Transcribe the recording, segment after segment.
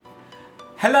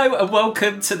Hello and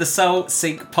welcome to the Soul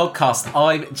Sync podcast.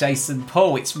 I'm Jason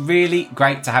Paul. It's really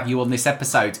great to have you on this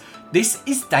episode. This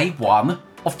is day 1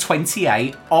 of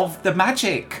 28 of the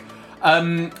magic.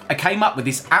 I came up with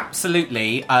this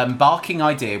absolutely barking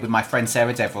idea with my friend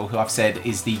Sarah Deverill, who I've said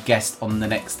is the guest on the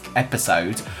next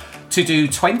episode, to do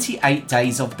 28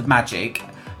 days of the magic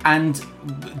and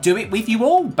do it with you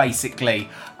all, basically.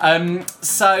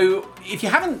 So if you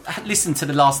haven't listened to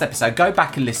the last episode, go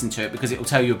back and listen to it because it will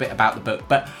tell you a bit about the book.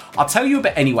 But I'll tell you a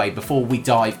bit anyway before we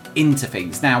dive into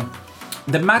things. Now,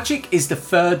 The Magic is the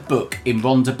third book in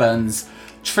Rhonda Byrne's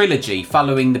trilogy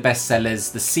following the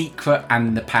bestsellers The Secret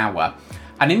and The Power.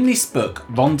 And in this book,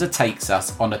 Rhonda takes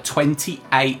us on a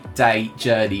 28-day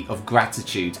journey of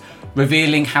gratitude,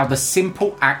 revealing how the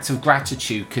simple act of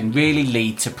gratitude can really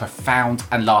lead to profound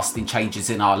and lasting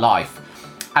changes in our life.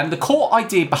 And the core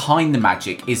idea behind the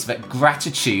magic is that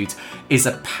gratitude is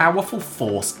a powerful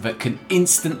force that can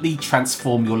instantly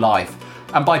transform your life.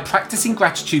 And by practicing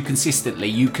gratitude consistently,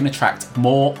 you can attract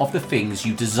more of the things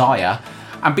you desire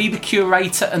and be the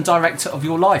curator and director of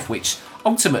your life, which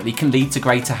ultimately can lead to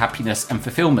greater happiness and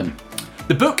fulfillment.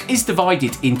 The book is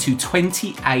divided into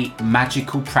 28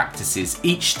 magical practices,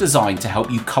 each designed to help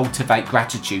you cultivate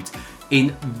gratitude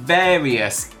in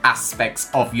various aspects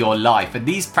of your life. And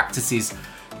these practices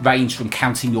range from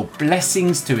counting your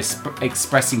blessings to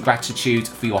expressing gratitude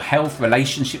for your health,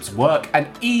 relationships, work, and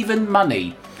even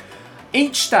money.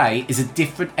 Each day is a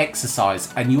different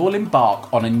exercise, and you'll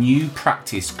embark on a new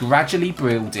practice, gradually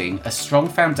building a strong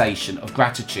foundation of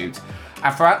gratitude.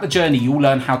 And throughout the journey, you'll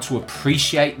learn how to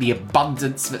appreciate the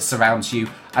abundance that surrounds you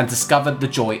and discover the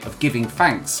joy of giving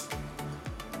thanks.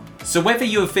 So whether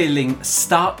you're feeling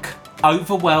stuck,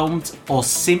 overwhelmed, or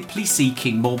simply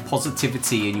seeking more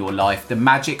positivity in your life, The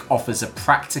Magic offers a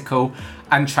practical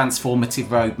and transformative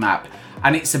roadmap.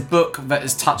 And it's a book that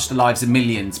has touched the lives of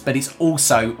millions, but it's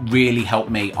also really helped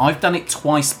me. I've done it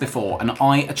twice before, and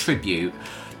I attribute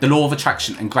the law of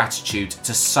attraction and gratitude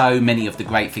to so many of the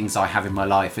great things I have in my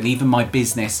life. And even my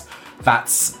business,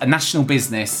 that's a national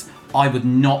business, I would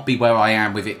not be where I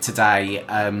am with it today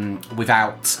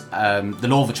without the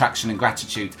law of attraction and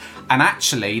gratitude. And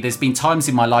actually, there's been times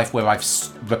in my life where I've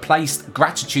replaced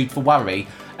gratitude for worry,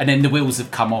 and then the wheels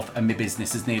have come off and my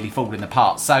business has nearly fallen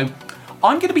apart. So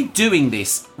I'm going to be doing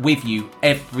this with you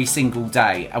every single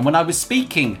day. And when I was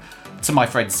speaking to my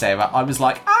friend Sarah, I was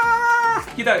like,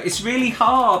 it's really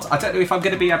hard. I don't know if I'm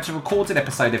going to be able to record an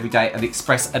episode every day and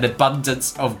express an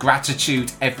abundance of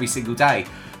gratitude every single day.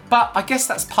 But I guess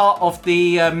that's part of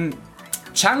the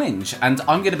challenge. And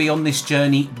I'm going to be on this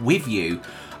journey with you,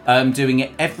 doing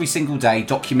it every single day,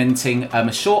 documenting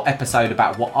a short episode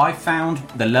about what I found,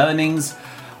 the learnings,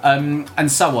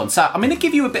 and so on. So I'm going to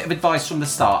give you a bit of advice from the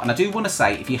start. And I do want to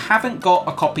say, if you haven't got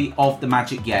a copy of The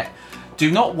Magic yet, do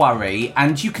not worry,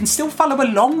 and you can still follow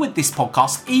along with this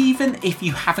podcast even if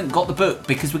you haven't got the book,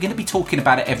 because we're going to be talking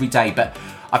about it every day. But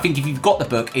I think if you've got the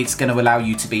book, it's going to allow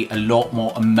you to be a lot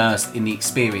more immersed in the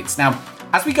experience. Now,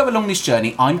 as we go along this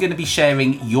journey, I'm going to be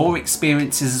sharing your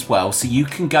experiences as well, so you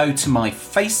can go to my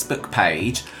Facebook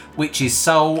page, which is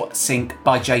Soul Sync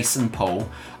by Jason Paul.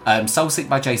 Soul Sync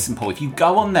by Jason Paul. If you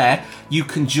go on there, you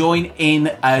can join in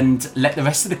and let the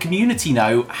rest of the community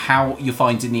know how you're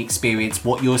finding the experience,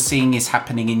 what you're seeing is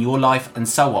happening in your life, and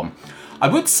so on. I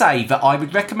would say that I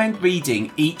would recommend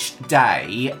reading each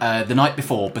day the night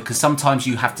before, because sometimes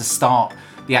you have to start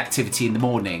the activity in the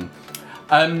morning.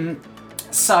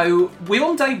 So we're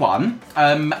on day 1,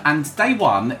 and day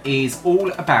 1 is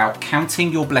all about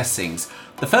counting your blessings.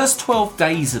 The first 12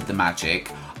 days of the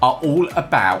magic are all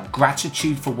about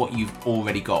gratitude for what you've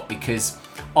already got, because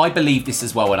I believe this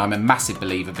as well, and I'm a massive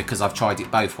believer because I've tried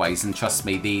it both ways, and trust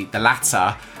me, the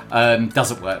latter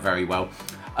doesn't work very well.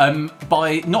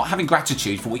 By not having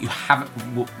gratitude for what you have,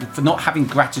 for not having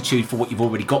gratitude for what you've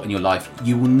already got in your life,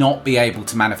 you will not be able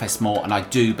to manifest more, and I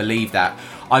do believe that.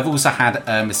 I've also had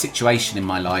a situation in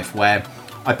my life where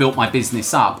I built my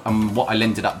business up, and what I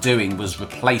ended up doing was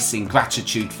replacing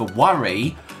gratitude for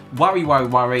worry,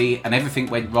 and everything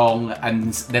went wrong,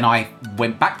 and then I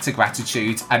went back to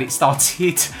gratitude, and it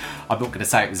started, I'm not going to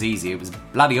say it was easy, it was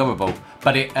bloody horrible,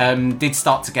 but it did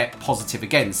start to get positive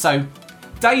again. So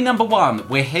day number 1,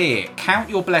 we're here, count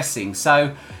your blessings.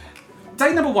 So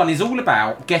day number 1 is all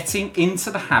about getting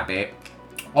into the habit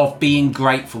of being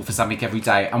grateful for something every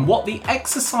day. And what the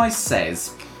exercise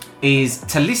says is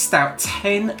to list out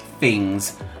 10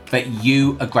 things that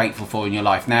you are grateful for in your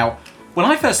life. Now, when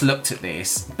I first looked at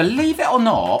this, believe it or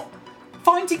not,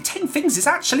 finding 10 things is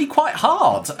actually quite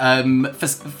hard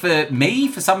for me,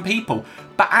 for some people.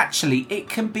 But actually, it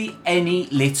can be any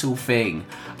little thing,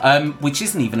 which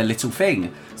isn't even a little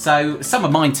thing. So some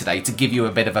of mine today, to give you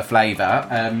a bit of a flavour,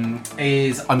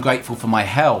 is I'm grateful for my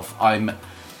health. I'm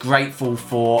grateful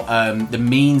for the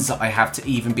means that I have to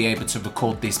even be able to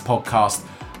record this podcast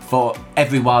for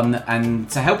everyone and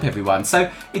to help everyone. So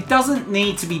it doesn't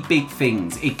need to be big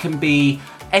things. It can be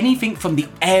anything from the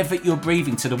air that you're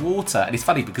breathing to the water. And it's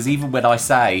funny because even when I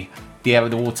say the air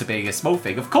and the water being a small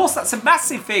thing, of course that's a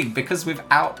massive thing, because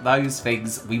without those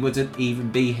things we wouldn't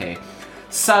even be here.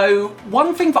 So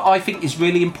one thing that I think is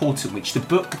really important, which the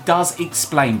book does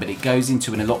explain but it goes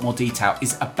into in a lot more detail,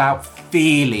 is about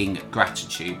feeling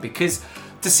gratitude. Because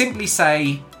to simply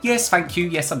say yes, thank you,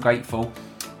 yes, I'm grateful,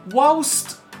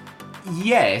 whilst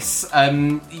yes,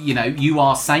 you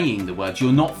are saying the words,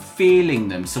 you're not feeling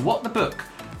them. So what the book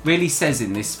really says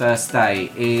in this first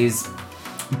day is,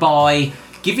 by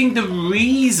giving the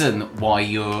reason why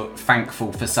you're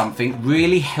thankful for something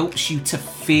really helps you to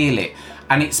feel it.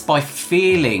 And it's by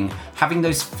having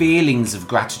those feelings of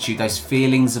gratitude, those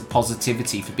feelings of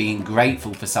positivity for being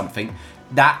grateful for something.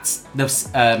 That's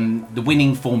the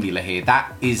winning formula here.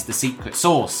 That is the secret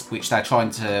sauce, which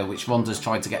Rhonda's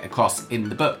trying to get across in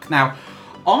the book. Now,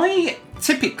 I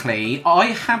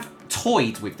have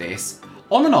toyed with this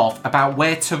on and off about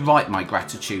where to write my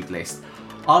gratitude list.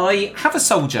 I have a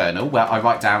soul journal where I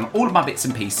write down all of my bits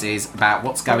and pieces about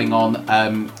what's going on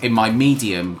in my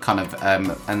medium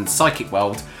and psychic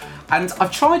world. And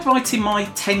I've tried writing my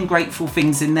 10 grateful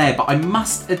things in there, but I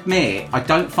must admit, I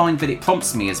don't find that it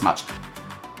prompts me as much.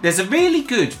 There's a really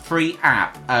good free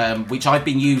app, which I've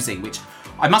been using, which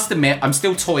I must admit, I'm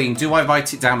still toying. Do I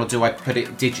write it down or do I put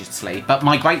it digitally? But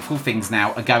my grateful things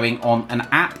now are going on an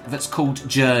app that's called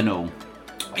Journal.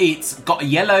 It's got a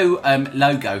yellow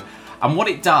logo. And what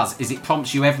it does is it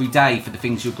prompts you every day for the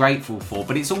things you're grateful for,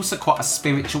 but it's also quite a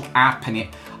spiritual app, and it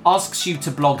asks you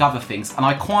to blog other things. And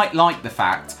I quite like the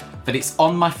fact that it's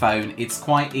on my phone, it's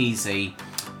quite easy.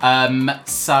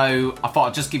 So I thought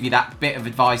I'd just give you that bit of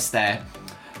advice there.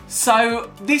 So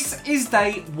this is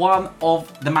day one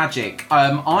of the magic.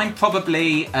 I'm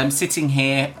probably sitting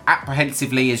here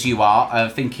apprehensively as you are,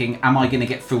 thinking, am I going to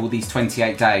get through all these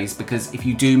 28 days? Because if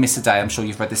you do miss a day, I'm sure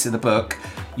you've read this in the book,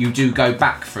 you do go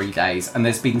back 3 days. And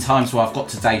there's been times where I've got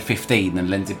to day 15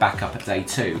 and ended back up at day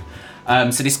 2.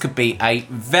 So this could be a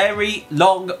very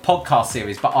long podcast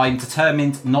series, but I'm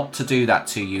determined not to do that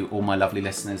to you, all my lovely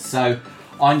listeners. So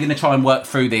I'm going to try and work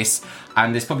through this,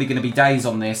 and there's probably going to be days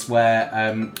on this where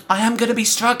I am going to be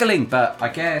struggling, but I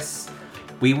guess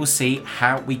we will see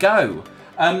how we go.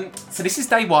 So this is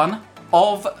day one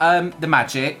of the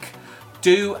magic.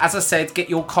 Do, as I said, get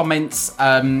your comments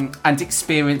and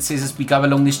experiences as we go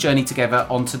along this journey together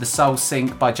onto the Soul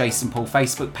Sync by Jason Paul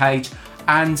Facebook page,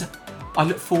 and I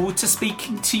look forward to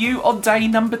speaking to you on day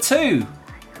number 2.